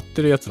その歌っ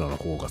てるやつらの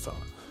方がさ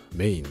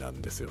メインな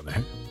んですよ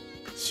ね、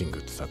シング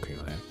って作品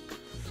はね。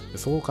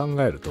そう考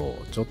えると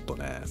ちょっと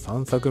ね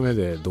3作目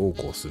でどう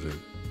こうする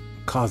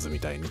カーズみ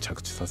たいに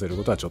着地させる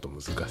ことはちょっと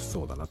難し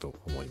そうだなと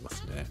思いま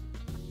すね。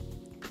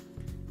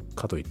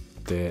かといっ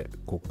て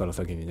ここから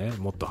先にね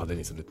もっと派手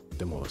にするっ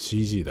ても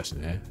CG だし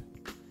ね、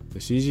で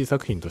CG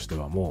作品として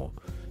はも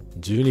う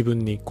十二分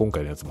に今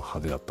回のやつも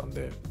派手だったん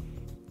で、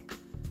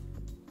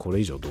これ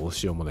以上どう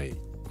しようもないっ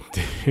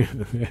てい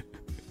うね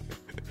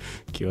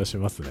気はし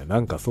ますね。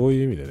なんかそう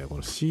いう意味でね、こ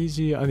の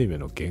CG アニメ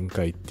の限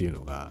界っていう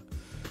のが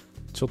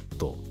ちょっ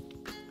と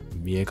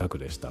見え隠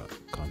れした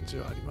感じ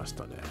はありまし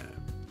たね。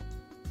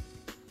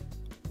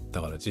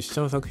だから実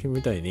写の作品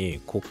みたい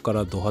にこっか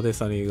らド派手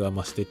さにが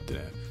増していってね、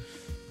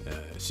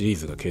シリー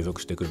ズが継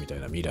続していくみたい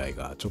な未来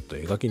がちょっと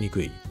描きに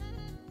くい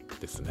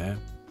ですね。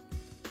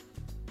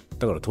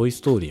だからトイ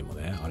ストーリーも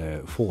ね、あれ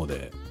4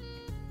で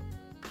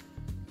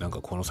なん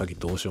かこの先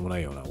どうしようもな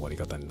いような終わり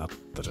方になっ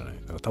たじゃない。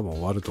だから多分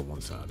終わると思うん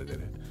ですよ、あれで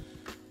ね。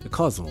で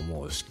カーズも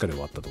もうしっかり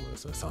終わったと思うんで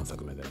すよね、3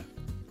作目でね。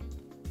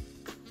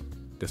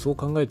でそう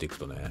考えていく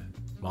とね、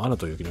アナ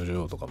と雪の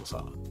女王とかも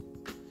さ、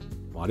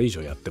あれ以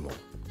上やっても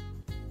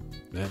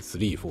ね、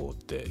3、4っ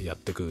てやっ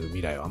てく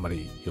未来はあんま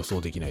り予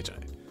想できないじゃ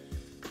ない。だ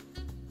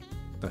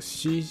から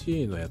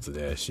CG のやつ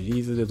でシ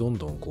リーズでどん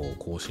どんこう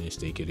更新し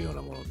ていけるよう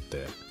なものっ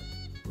て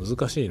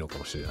難しいのか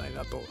もしれない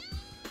なと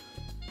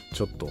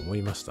ちょっと思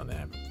いました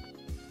ね。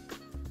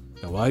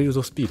ワイル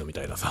ドスピードみ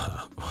たいな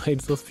さワイ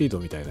ルドスピード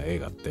みたいな映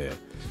画って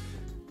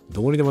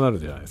どうにでもなる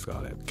じゃないですか。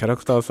あれキャラ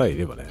クターさえい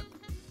ればね、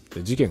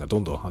で事件がど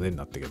んどん派手に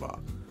なっていけば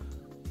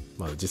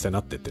実際な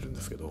ってってるん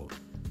ですけど、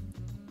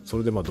そ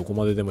れでどこ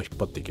まででも引っ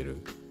張っていけるっ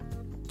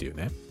ていう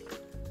ね。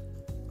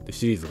で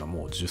シリーズが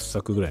もう10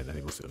作ぐらいにな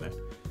りますよね。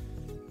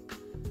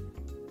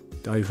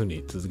でああいう風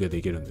に続けて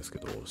いけるんですけ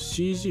ど、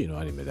 CG の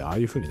アニメでああ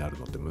いう風になる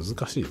のって難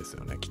しいです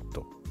よね、きっ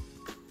と。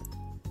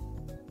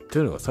って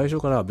いうのが最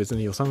初から別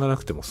に予算がな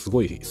くてもす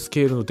ごいス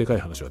ケールのでかい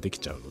話はでき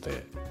ちゃうの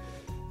で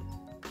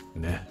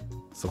ね、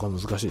そこは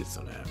難しいです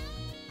よね。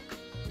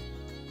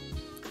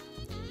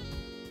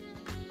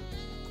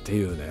って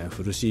いうね、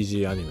フル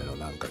CG アニメの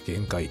なんか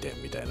限界点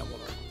みたいなものを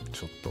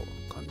ちょっと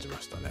感じま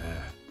したね。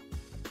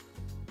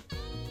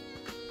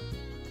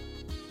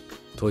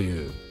と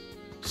いう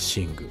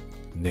シング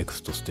ネク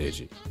ストステー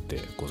ジで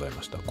ござい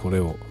ました。これ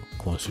を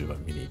今週は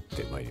見に行っ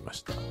てまいりま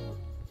した。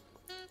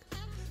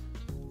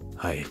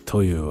はい、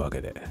というわ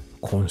けで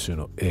今週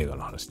の映画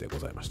の話でご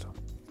ざいました。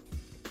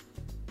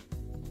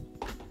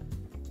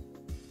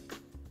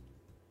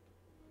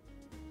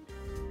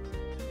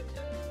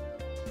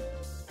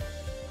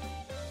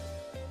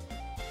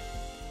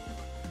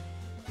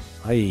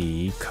は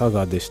い、いか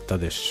がでした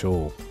でし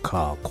ょう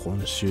か。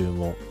今週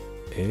も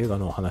映画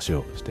の話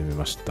をしてみ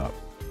ました。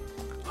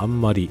あ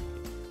んまり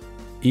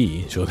い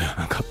い印象で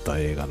はなかった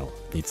映画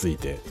につい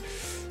て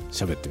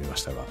喋ってみま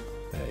したが、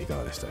いか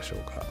がでしたでしょう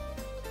か。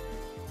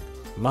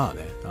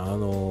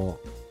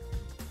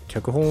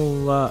脚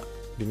本は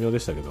微妙で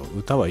したけど、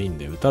歌はいいん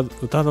で、歌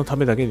のた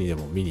めだけにで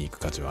も見に行く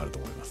価値はあると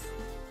思いま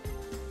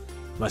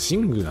す。シ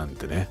ングなん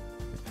てね、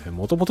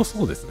もともと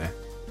そうですね。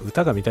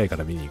歌が見たいか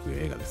ら見に行く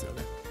映画ですよ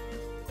ね。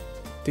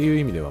っていう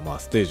意味では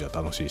ステージは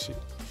楽しいし、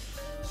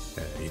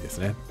いいです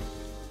ね。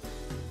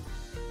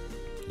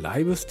ラ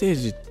イブステー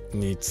ジ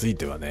につい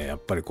てはね、やっ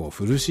ぱり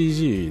フル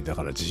CG だ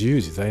から自由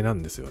自在な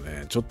んですよ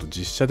ね。ちょっと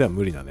実写では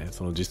無理なね、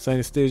その実際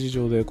にステージ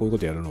上でこういうこ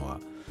とやるの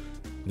は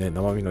ね、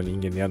生身の人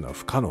間にやるのは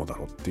不可能だ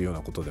ろうっていうよう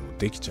なことでも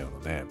できちゃう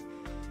ので、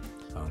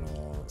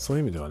そう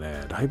いう意味では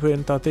ね、ライブエ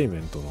ンターテインメ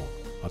ントの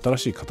新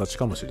しい形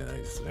かもしれない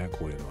ですね、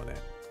こういうのはね。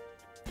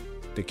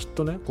できっ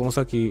とね、この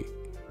先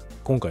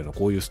今回の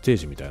こういうステー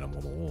ジみたいな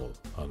ものを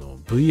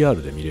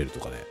VR で見れると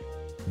かね、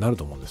なる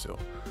と思うんですよ。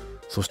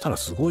そしたら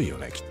すごいよ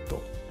ね、きっ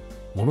と。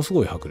ものす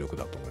ごい迫力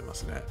だと思いま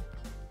すね。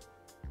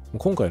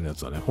今回のや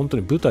つはね、本当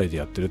に舞台で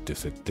やってるっていう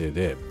設定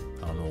で、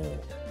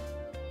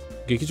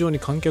劇場に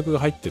観客が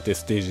入ってて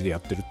ステージでや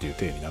ってるっていう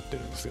体になって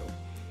るんですよ。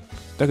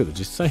だけど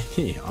実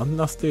際にあん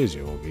なステー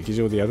ジを劇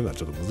場でやるのは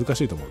ちょっと難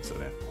しいと思うんですよ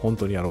ね、本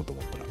当にやろうと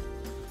思ったら。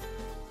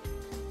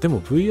で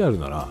も VR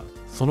なら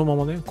そのま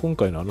まね、今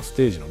回のス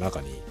テージの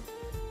中に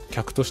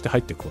客として入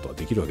っていくことは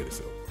できるわけです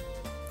よ。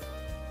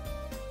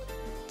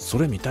そ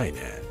れ見たい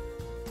ね、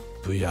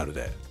 VR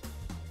で。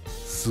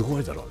す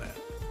ごいだろうね。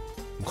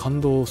感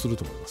動する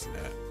と思いますね。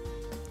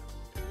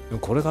で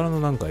もこれからの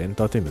なんかエン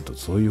ターテインメントっ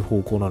てそういう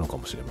方向なのか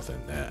もしれません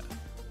ね。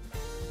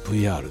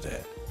 VR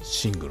で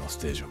シングのス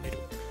テージを見る、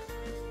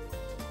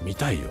見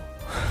たいよ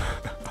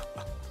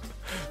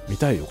見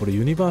たいよ。これ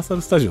ユニバーサ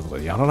ルスタジオとか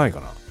でやらないか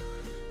な。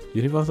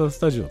ユニバーサルス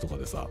タジオとか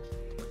でさ、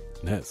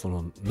ね、そ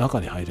の中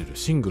に入れる、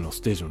シングルの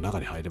ステージの中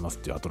に入れますっ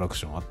ていうアトラク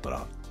ションあった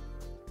ら、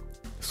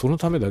その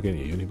ためだけ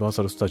にユニバー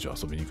サルスタジオ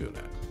遊びに行くよ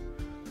ね。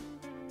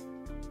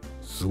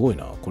すごい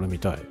な、これ見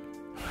たい。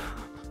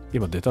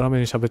今デタラメ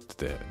に喋って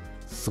て、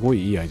すご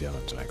いいいアイデアな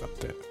んじゃないかっ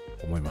て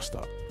思いまし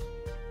た。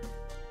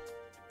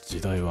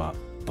時代は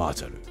バー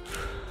チャル。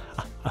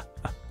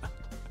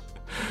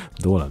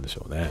どうなんでし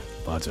ょうね。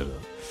バーチ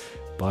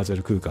ャ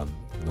ル空間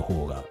の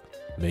方が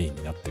メイン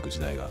になっていく時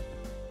代が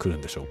来る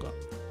んでしょうか。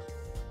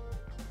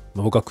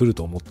僕は来る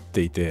と思っ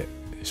ていて、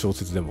小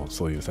説でも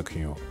そういう作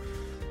品を、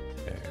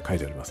書い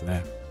ております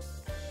ね。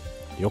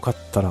よかっ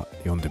たら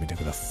読んでみて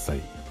くださ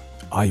い。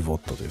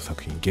iBot という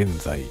作品、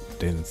現在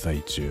連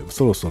載中、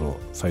そろそろ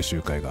最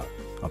終回が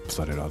アップ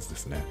されるはずで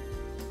すね。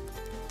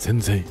全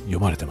然読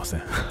まれてませ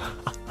ん。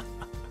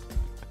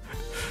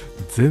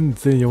全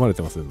然読まれ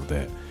てませんの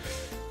で、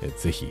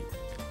ぜひ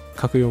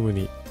格読む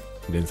に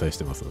連載し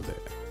てますので、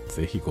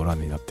ぜひご覧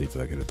になっていた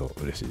だけると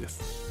嬉しいで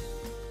す。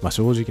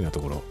正直な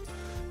ところ、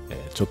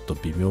ちょっと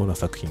微妙な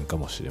作品か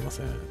もしれま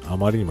せん。あ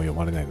まりにも読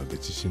まれないので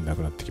自信な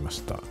くなってきま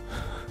した。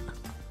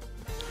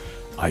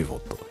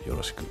iBot よ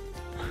ろしく。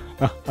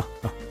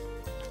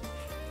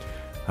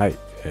はい、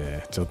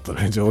ちょっと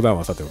ね、冗談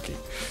はさておき、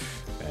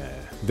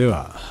で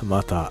は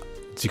また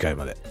次回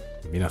まで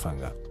皆さん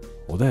が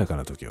穏やか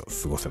な時を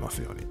過ごせま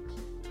すように。